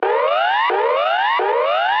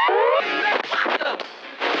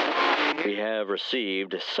have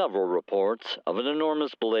received several reports of an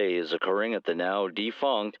enormous blaze occurring at the now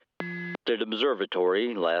defunct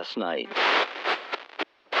observatory last night.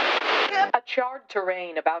 A charred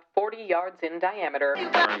terrain about 40 yards in diameter.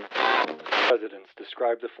 Residents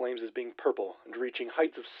described the flames as being purple and reaching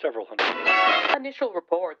heights of several hundred. Initial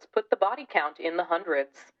reports put the body count in the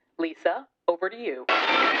hundreds. Lisa, over to you.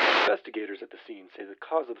 Investigators at the scene say the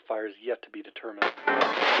cause of the fire is yet to be determined.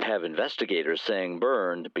 Have investigators saying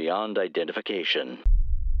burned beyond identification.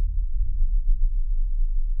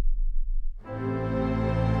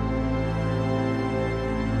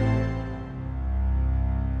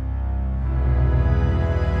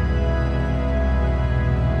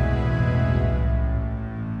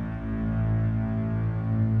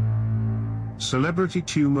 Celebrity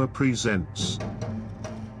Tumor presents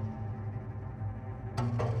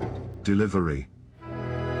Delivery.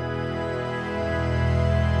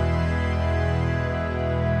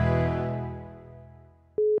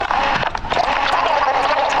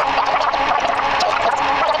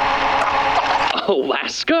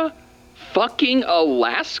 Alaska? Fucking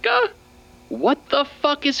Alaska? What the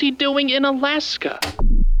fuck is he doing in Alaska?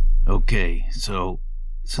 Okay, so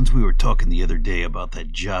since we were talking the other day about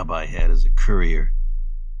that job I had as a courier,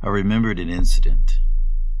 I remembered an incident.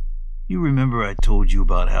 You remember I told you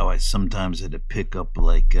about how I sometimes had to pick up,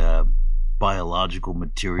 biological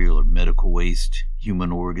material or medical waste,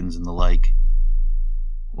 human organs and the like?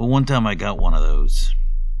 Well, one time I got one of those.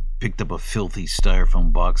 Picked up a filthy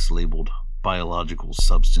styrofoam box labeled Biological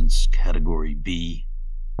Substance Category B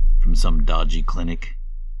from some dodgy clinic.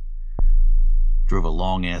 Drove a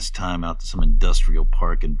long-ass time out to some industrial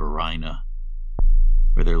park in Varina,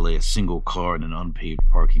 where there lay a single car in an unpaved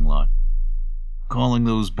parking lot, calling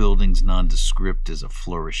those buildings nondescript as a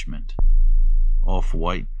flourishment.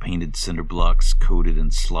 Off-white painted cinder blocks coated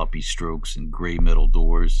in sloppy strokes and gray metal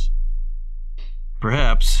doors.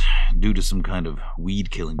 Perhaps, due to some kind of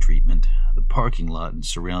weed-killing treatment, the parking lot and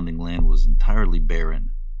surrounding land was entirely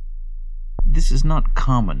barren. This is not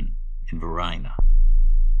common in Varina.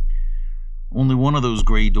 Only one of those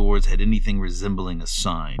gray doors had anything resembling a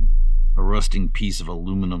sign, a rusting piece of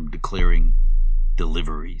aluminum declaring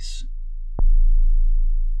deliveries.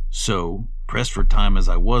 So, pressed for time as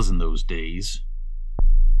I was in those days,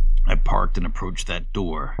 I parked and approached that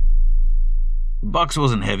door. The box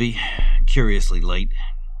wasn't heavy, curiously light.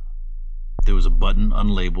 There was a button,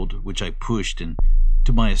 unlabeled, which I pushed, and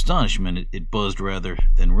to my astonishment, it buzzed rather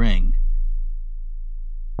than rang.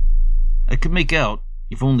 I could make out,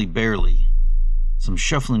 if only barely, some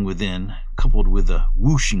shuffling within, coupled with a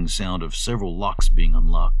whooshing sound of several locks being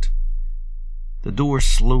unlocked. The door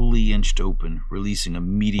slowly inched open, releasing a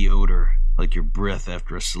meaty odor like your breath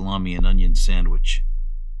after a salami and onion sandwich.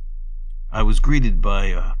 I was greeted by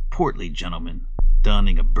a portly gentleman,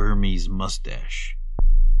 donning a Burmese mustache.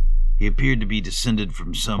 He appeared to be descended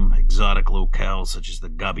from some exotic locale such as the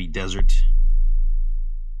Gobi Desert.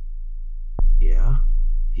 "Yeah?"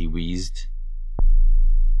 he wheezed.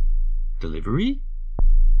 "Delivery?"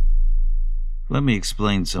 Let me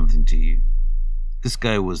explain something to you. This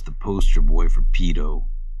guy was the poster boy for pedo.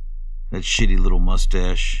 That shitty little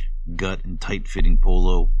mustache, gut and tight-fitting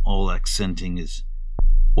polo, all accenting his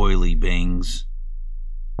oily bangs.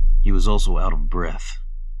 He was also out of breath.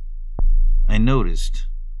 I noticed,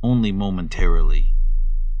 only momentarily,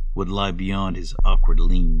 what lay beyond his awkward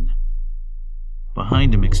lean.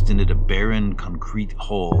 Behind him extended a barren concrete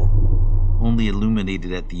hall, only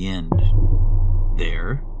illuminated at the end.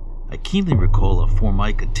 There, I keenly recall a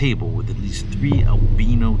Formica table with at least 3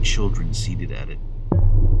 albino children seated at it.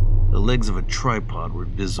 The legs of a tripod were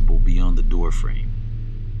visible beyond the doorframe.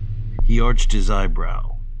 He arched his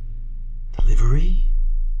eyebrow. "Delivery?"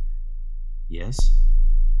 "Yes."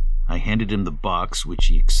 I handed him the box, which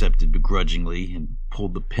he accepted begrudgingly, and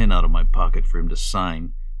pulled the pen out of my pocket for him to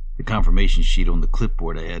sign, the confirmation sheet on the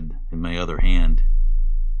clipboard I had in my other hand.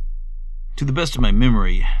 To the best of my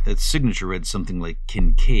memory, that signature read something like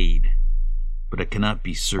Kincaid, but I cannot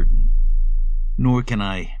be certain. Nor can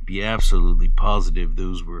I be absolutely positive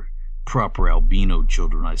those were proper albino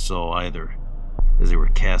children I saw either, as they were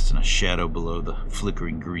cast in a shadow below the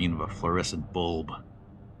flickering green of a fluorescent bulb.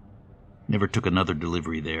 Never took another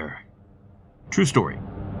delivery there. True story.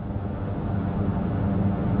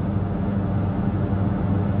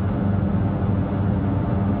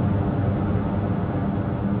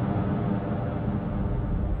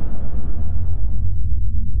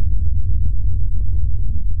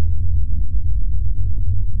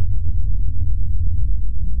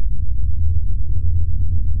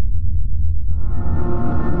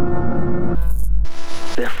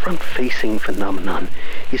 Their front-facing phenomenon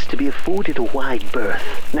is to be afforded a wide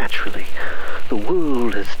berth, naturally. The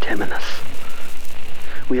world is stemming us.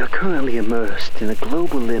 We are currently immersed in a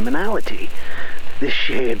global liminality. This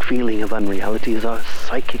shared feeling of unreality is our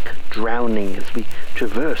psychic drowning as we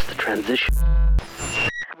traverse the transition.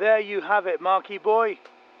 There you have it, Marky boy.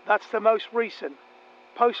 That's the most recent.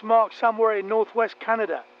 Postmarked somewhere in northwest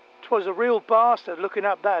Canada. 'Twas a real bastard looking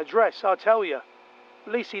up that address, I tell you.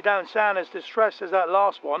 At least he don't sound as distressed as that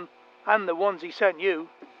last one, and the ones he sent you.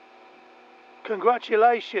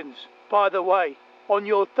 Congratulations, by the way, on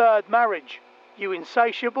your third marriage, you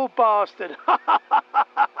insatiable bastard.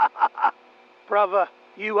 Brother,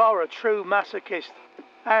 you are a true masochist.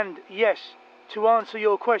 And yes, to answer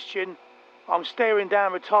your question, I'm staring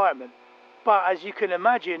down retirement. But as you can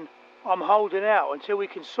imagine, I'm holding out until we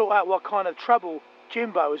can sort out what kind of trouble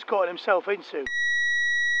Jimbo has gotten himself into.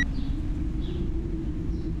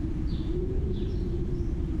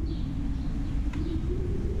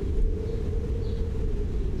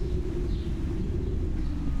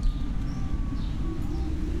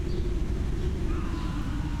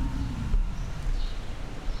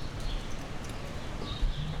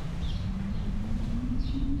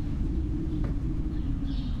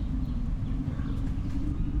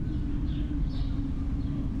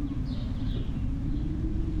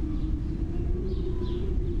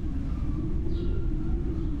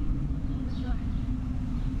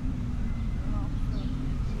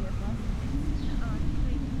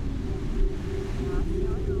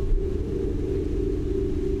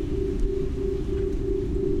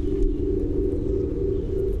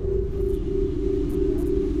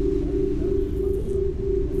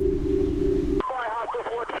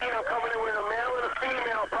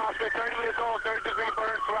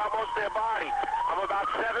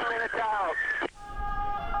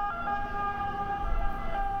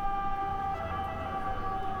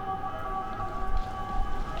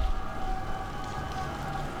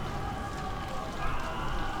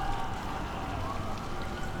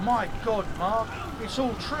 My God, Mark, it's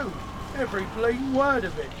all true. Every bleeding word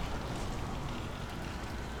of it.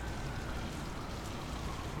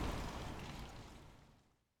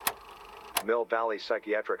 Mill Valley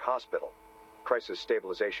Psychiatric Hospital, Crisis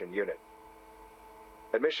Stabilization Unit.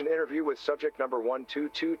 Admission interview with subject number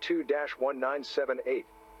 1222-1978.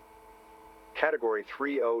 Category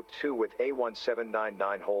 302 with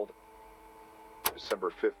A1799 hold. December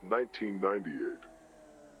 5th, 1998.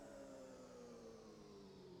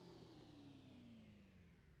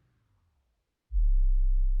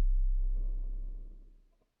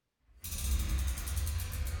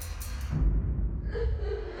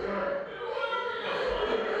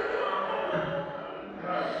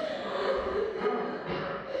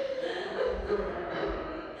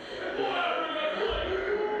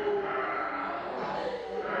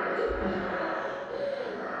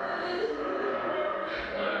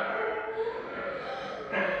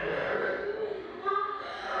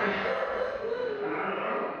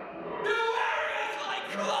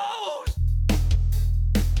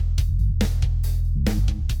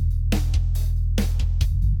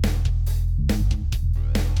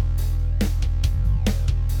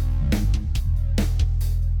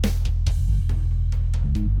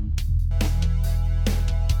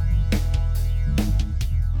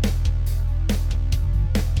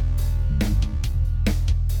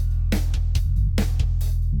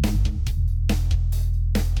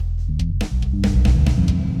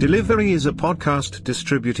 Delivery is a podcast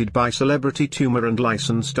distributed by Celebrity Tumor and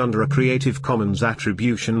licensed under a Creative Commons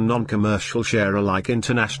Attribution Non-Commercial Share-alike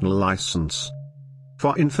international license.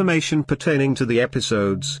 For information pertaining to the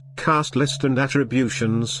episodes, cast list and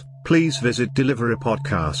attributions, please visit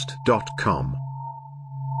deliverypodcast.com.